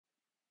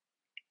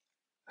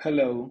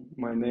Hello,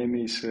 my name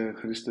is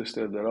Christos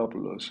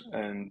Theodoropoulos,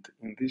 and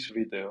in this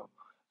video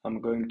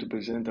I'm going to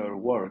present our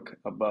work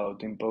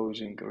about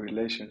imposing a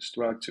relation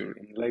structure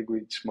in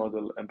language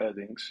model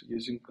embeddings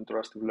using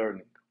contrastive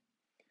learning.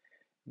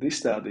 This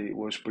study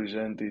was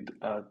presented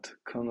at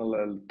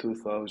CONLL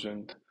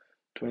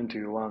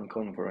 2021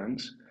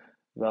 conference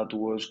that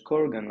was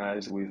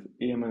co-organized with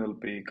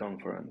EMNLP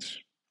conference.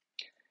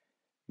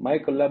 My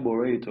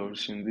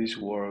collaborators in this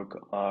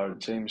work are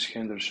James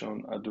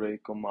Henderson, Andrei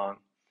Coman,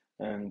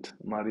 and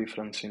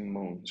Marie-Francine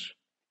Moons.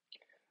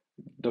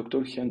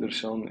 Dr.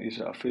 Henderson is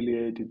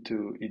affiliated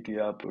to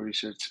EDAP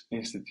Research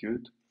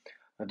Institute,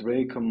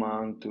 Andrei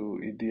Coman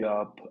to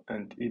EDAP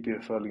and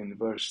EPFL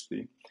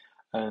University,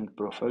 and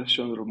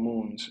Professor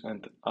Moons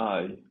and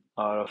I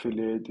are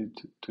affiliated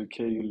to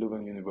KU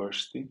Leuven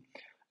University,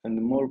 and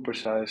more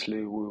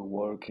precisely we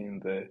work in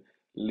the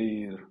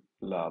LIR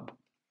lab.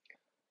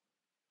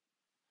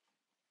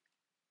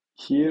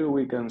 Here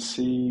we can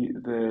see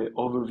the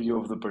overview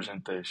of the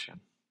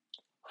presentation.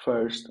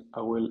 First,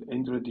 I will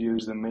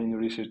introduce the main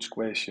research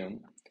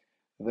question,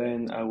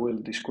 then I will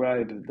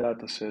describe the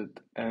dataset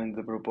and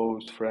the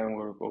proposed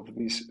framework of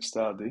this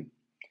study,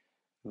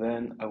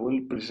 then I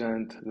will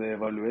present the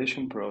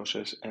evaluation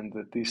process and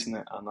the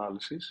tSNE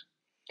analysis.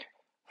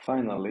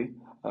 Finally,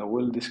 I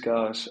will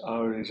discuss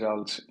our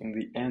results in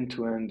the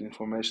end-to-end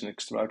information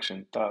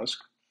extraction task,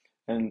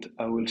 and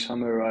I will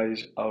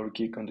summarize our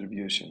key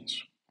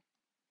contributions.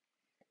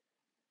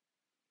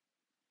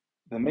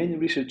 The main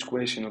research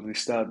question of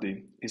this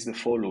study is the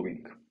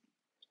following.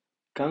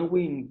 Can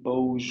we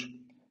impose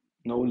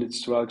knowledge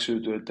structure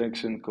to a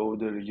text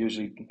encoder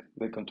using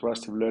the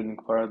contrastive learning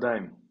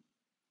paradigm?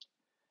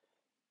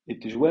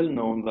 It is well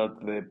known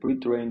that the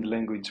pre-trained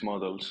language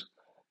models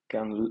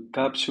can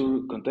capture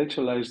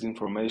contextualized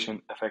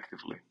information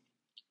effectively.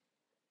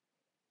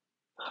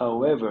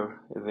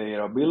 However,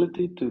 their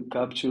ability to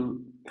capture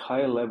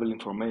higher-level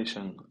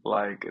information,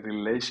 like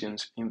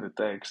relations in the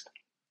text,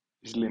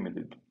 is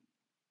limited.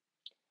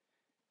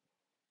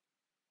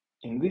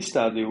 In this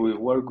study, we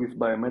work with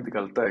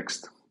biomedical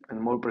text, and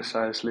more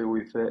precisely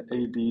with the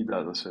AD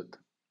dataset.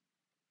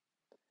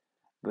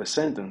 The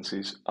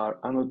sentences are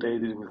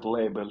annotated with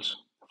labels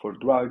for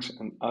drugs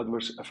and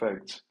adverse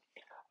effects,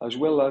 as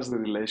well as the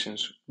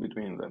relations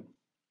between them.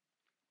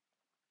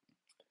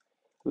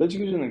 Let's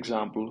use an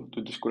example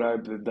to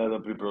describe the data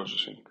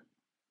preprocessing.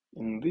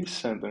 In this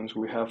sentence,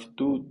 we have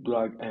two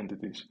drug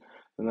entities,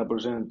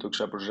 tenaprogen and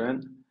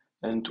toxaprogen,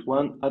 and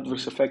one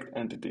adverse effect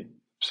entity,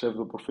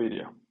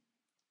 pseudoporphyria.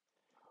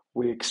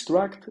 We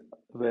extract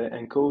the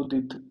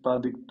encoded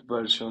padded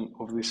version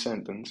of this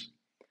sentence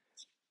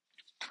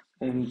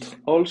and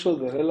also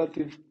the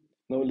relative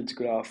knowledge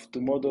graph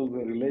to model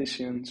the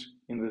relations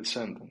in the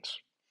sentence.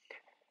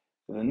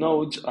 The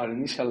nodes are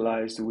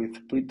initialized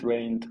with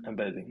pre-trained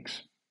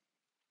embeddings.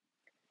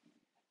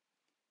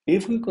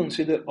 If we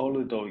consider all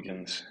the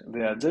tokens,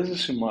 the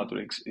adjacency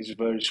matrix is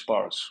very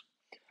sparse,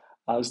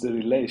 as the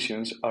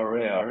relations are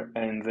rare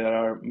and there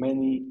are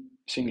many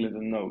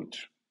singleton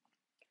nodes.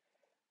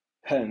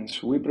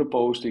 Hence, we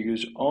propose to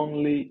use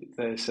only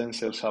the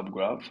essential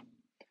subgraph,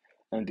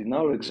 and in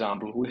our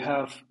example, we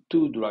have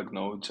two drug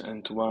nodes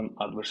and one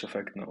adverse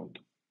effect node.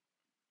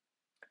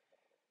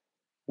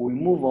 We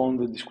move on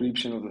the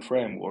description of the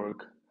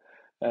framework,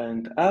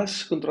 and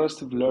as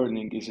contrastive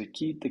learning is a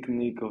key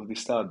technique of the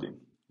study,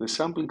 the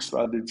sampling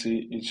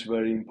strategy is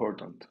very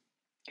important.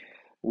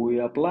 We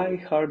apply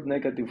hard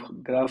negative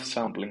graph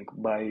sampling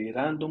by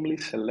randomly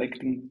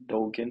selecting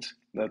tokens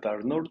that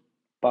are not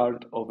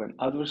part of an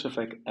adverse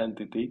effect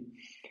entity,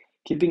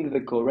 keeping the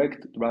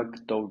correct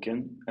drug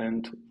token,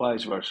 and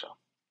vice versa.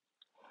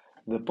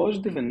 The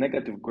positive and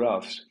negative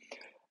graphs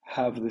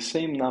have the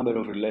same number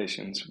of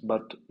relations,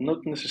 but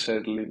not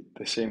necessarily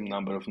the same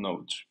number of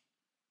nodes.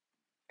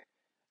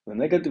 The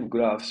negative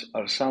graphs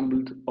are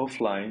sampled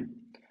offline,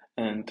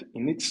 and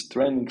in each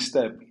training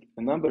step,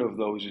 a number of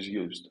those is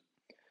used.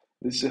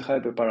 This is a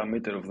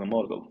hyperparameter of the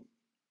model.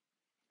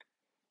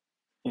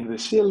 In the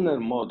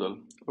CLNR model,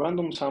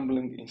 random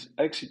sampling is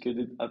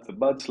executed at the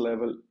batch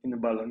level in a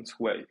balanced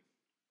way.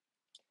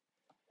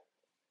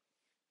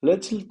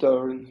 Let's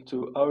return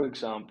to our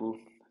example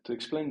to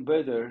explain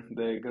better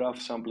the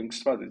graph sampling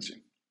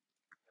strategy.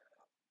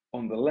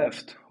 On the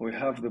left, we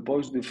have the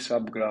positive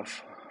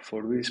subgraph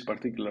for this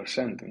particular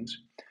sentence,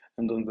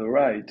 and on the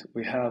right,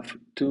 we have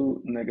two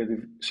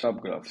negative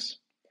subgraphs.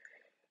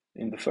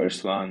 In the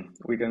first one,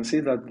 we can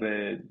see that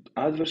the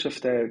adverse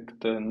effect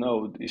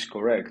node is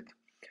correct,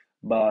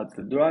 but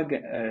the drug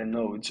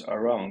nodes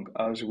are wrong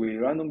as we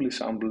randomly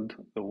sampled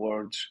the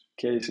words,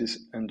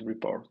 cases, and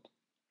report.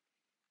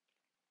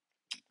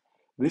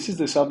 This is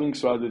the sampling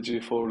strategy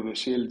for the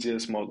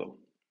CLGS model.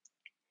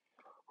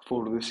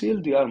 For the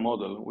CLDR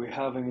model, we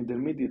have an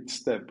intermediate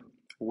step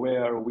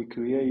where we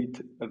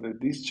create the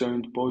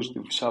disjoint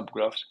positive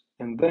subgraphs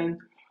and then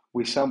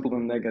we sample the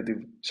negative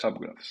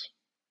subgraphs.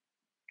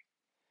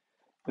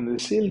 In the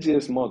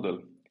CLGS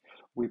model,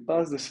 we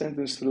pass the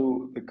sentence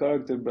through the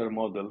CharacterBERT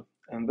model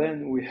and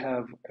then we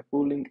have a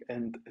pooling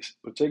and a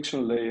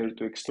projection layer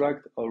to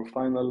extract our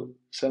final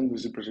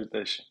sentence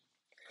representation.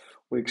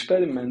 We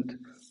experiment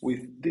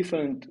with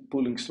different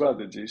pooling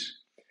strategies,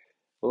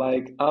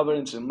 like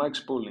average and max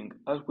pooling,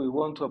 as we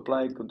want to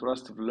apply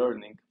contrastive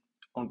learning.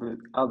 On the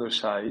other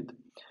side,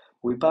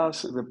 we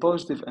pass the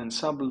positive and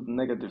sampled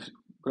negative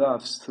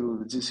graphs through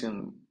the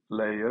GCN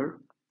layer,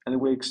 and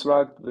we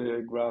extract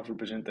the graph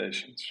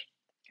representations.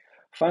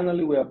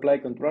 Finally, we apply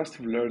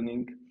contrastive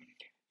learning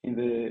in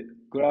the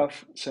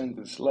graph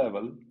sentence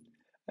level,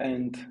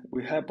 and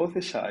we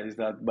hypothesize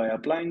that by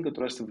applying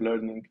contrastive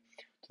learning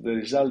to the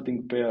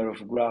resulting pair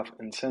of graph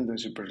and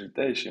sentence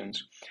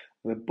representations,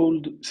 the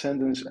pooled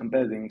sentence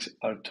embeddings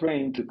are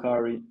trained to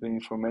carry the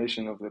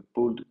information of the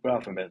pooled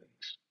graph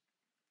embeddings.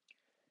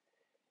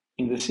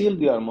 In the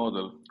CLDR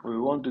model, we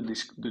want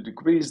to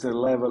decrease the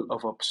level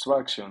of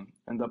abstraction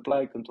and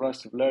apply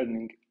contrastive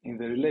learning in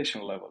the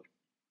relation level.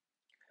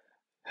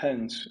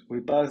 Hence,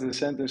 we pass the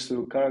sentence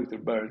through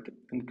CharacterBERT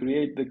and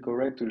create the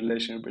correct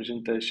relation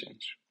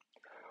representations.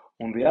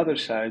 On the other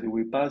side,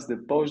 we pass the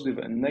positive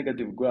and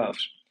negative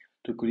graphs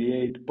to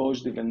create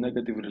positive and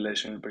negative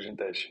relation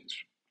representations.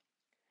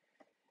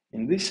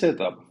 In this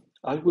setup,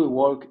 as we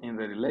work in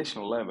the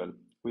relation level,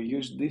 we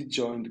use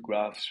disjoint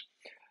graphs,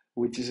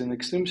 which is an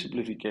extreme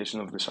simplification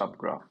of the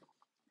subgraph.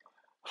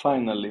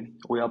 Finally,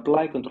 we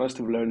apply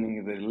contrastive learning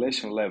in the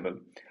relation level,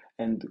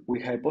 and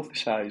we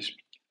hypothesize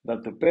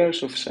that the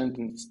pairs of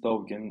sentence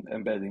token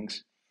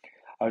embeddings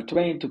are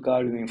trained to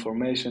carry the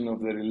information of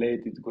the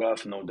related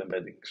graph node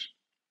embeddings.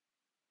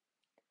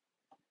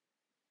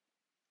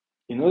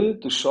 In order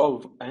to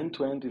solve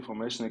end-to-end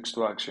information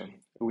extraction,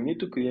 we need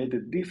to create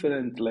a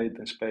different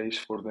latent space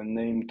for the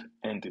named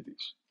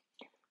entities.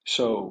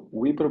 So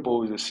we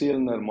propose a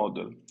CLNR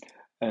model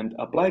and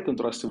apply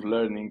contrastive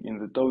learning in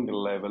the token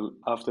level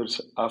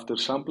after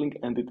sampling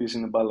entities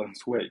in a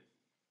balanced way.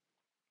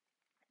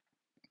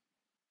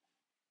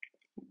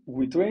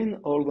 We train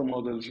all the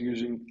models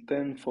using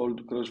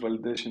 10-fold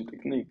cross-validation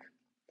technique.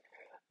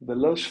 The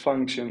loss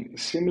function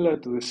is similar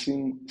to the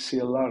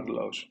SIM-CLR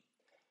loss.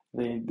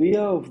 The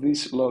idea of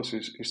these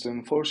losses is to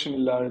enforce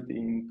similarity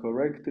in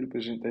correct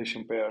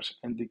representation pairs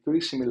and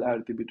decrease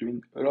similarity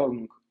between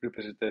wrong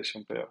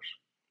representation pairs.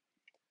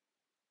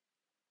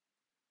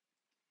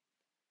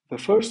 The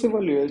first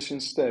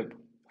evaluation step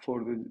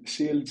for the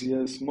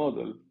CLGS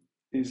model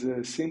is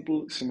a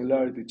simple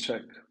similarity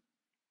check.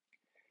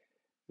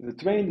 The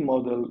trained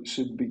model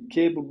should be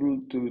capable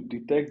to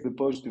detect the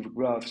positive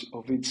graphs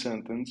of each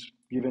sentence,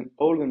 given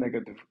all the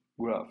negative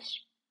graphs.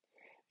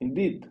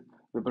 Indeed,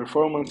 the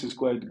performance is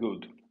quite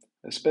good,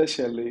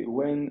 especially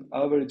when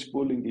average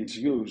pooling is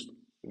used.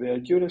 The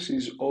accuracy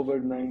is over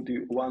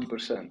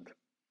 91%.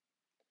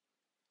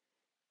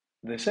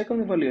 The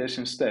second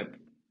evaluation step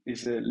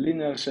is a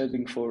linear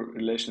setting for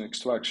relation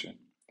extraction.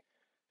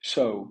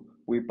 So,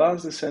 we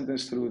pass the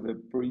sentence through the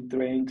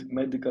pre-trained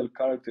medical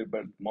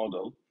CharacterBERT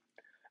model,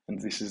 and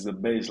this is the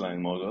baseline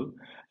model,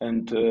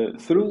 and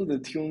through the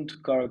tuned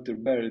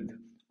CharacterBERT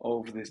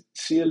of the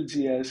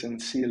CLGS and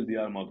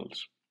CLDR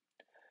models.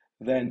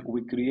 Then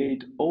we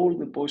create all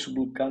the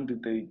possible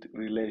candidate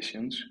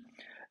relations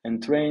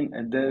and train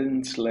a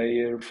dense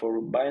layer for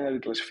binary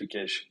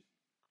classification.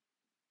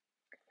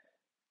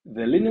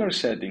 The linear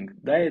setting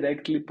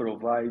directly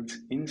provides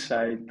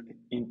insight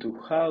into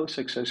how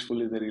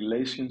successfully the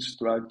relation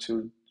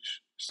structure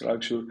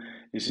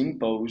is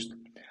imposed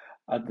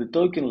at the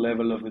token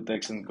level of the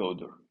text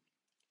encoder.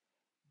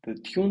 The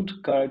tuned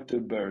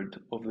CharacterBERT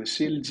of the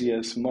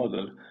CLGS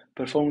model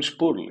performs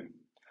poorly,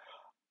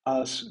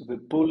 as the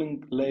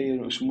pooling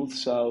layer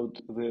smooths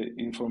out the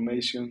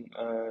information,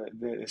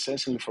 the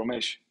essential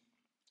information.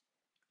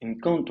 In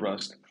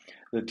contrast,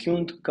 the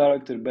tuned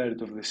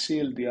CharacterBERT of the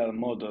CLDR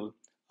model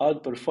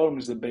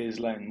outperforms the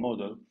baseline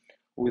model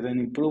with an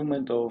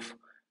improvement of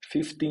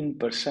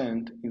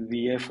 15% in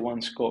the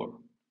F1 score.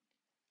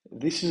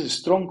 This is a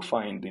strong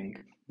finding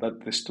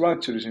that the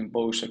structure is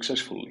imposed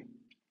successfully.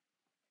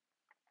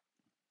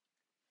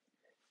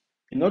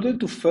 In order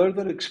to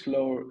further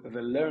explore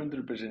the learned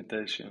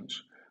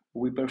representations,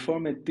 we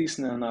perform a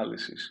tSNE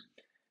analysis.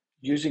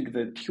 Using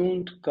the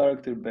tuned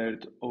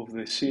CharacterBERT of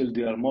the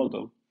CLDR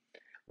model,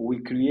 we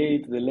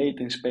create the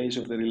latent space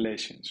of the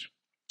relations.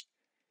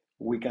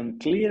 We can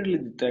clearly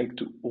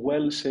detect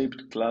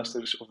well-shaped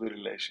clusters of the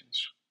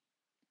relations.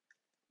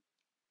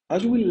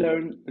 As we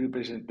learn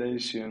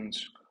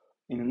representations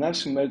in an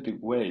asymmetric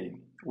way,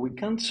 we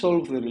can't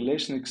solve the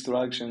relation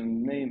extraction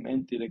and name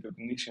entity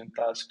recognition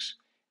tasks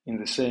in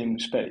the same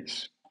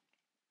space.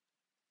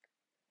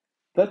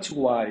 That's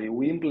why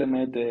we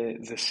implement the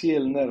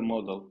CLNR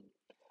model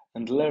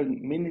and learn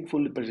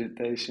meaningful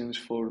representations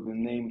for the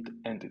named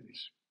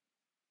entities.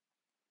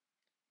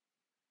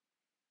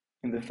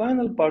 In the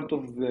final part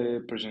of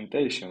the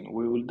presentation,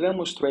 we will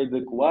demonstrate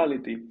the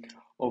quality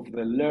of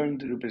the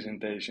learned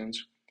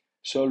representations,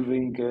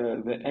 solving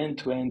the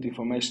end-to-end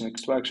information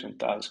extraction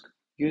task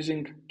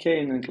using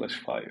KNN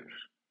classifiers.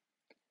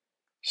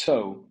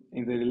 So,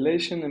 in the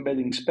relation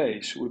embedding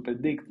space, we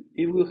predict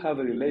if we have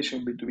a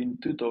relation between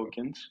two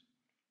tokens,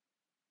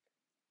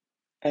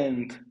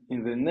 And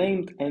in the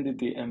named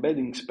entity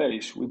embedding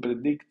space, we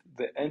predict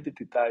the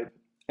entity type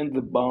and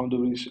the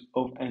boundaries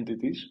of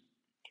entities.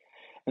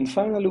 And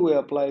finally, we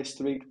apply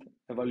strict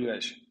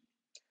evaluation.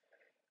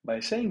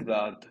 By saying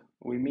that,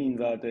 we mean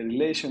that a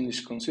relation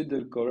is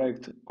considered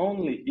correct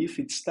only if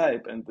its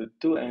type and the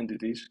two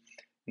entities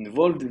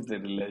involved in the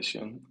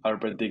relation are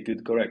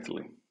predicted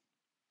correctly.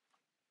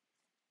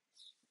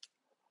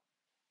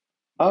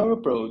 Our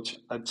approach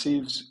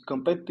achieves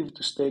competitive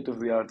to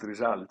state-of-the-art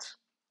results.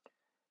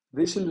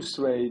 This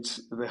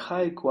illustrates the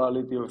high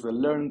quality of the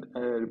learned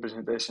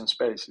representation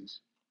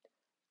spaces.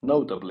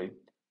 Notably,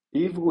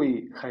 if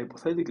we,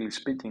 hypothetically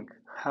speaking,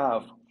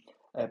 have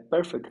a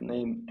perfect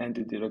name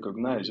entity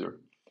recognizer,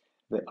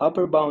 the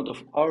upper bound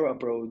of our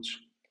approach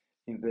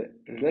in the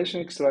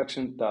relation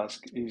extraction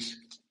task is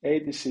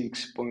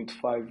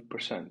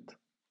 86.5%.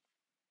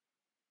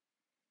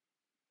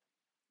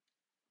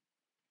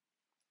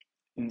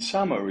 In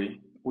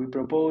summary, we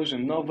propose a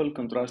novel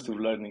contrastive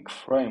learning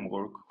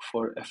framework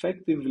for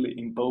effectively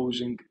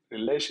imposing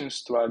relation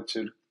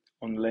structure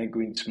on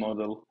language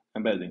model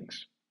embeddings.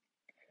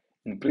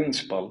 In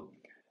principle,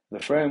 the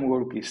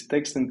framework is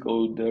text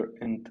encoder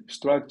and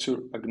structure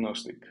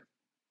agnostic.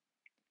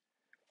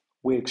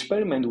 We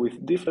experiment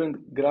with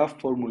different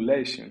graph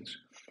formulations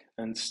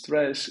and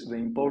stress the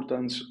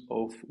importance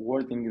of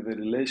working at the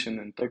relation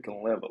and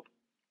token level.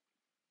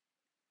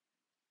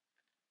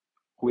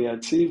 We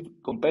achieve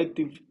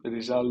competitive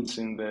results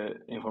in the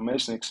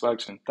information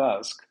extraction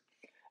task,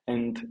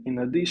 and in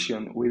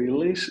addition, we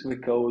release the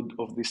code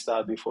of the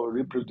study for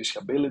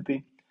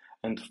reproducibility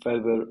and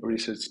further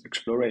research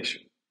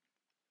exploration.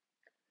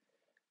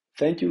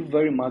 Thank you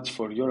very much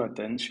for your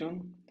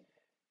attention.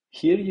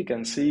 Here you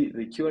can see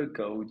the QR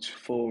codes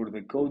for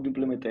the code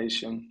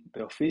implementation,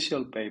 the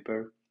official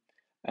paper,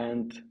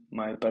 and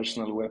my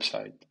personal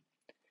website.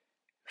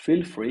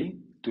 Feel free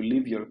to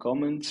leave your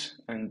comments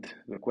and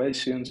the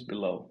questions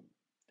below.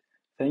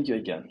 Thank you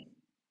again.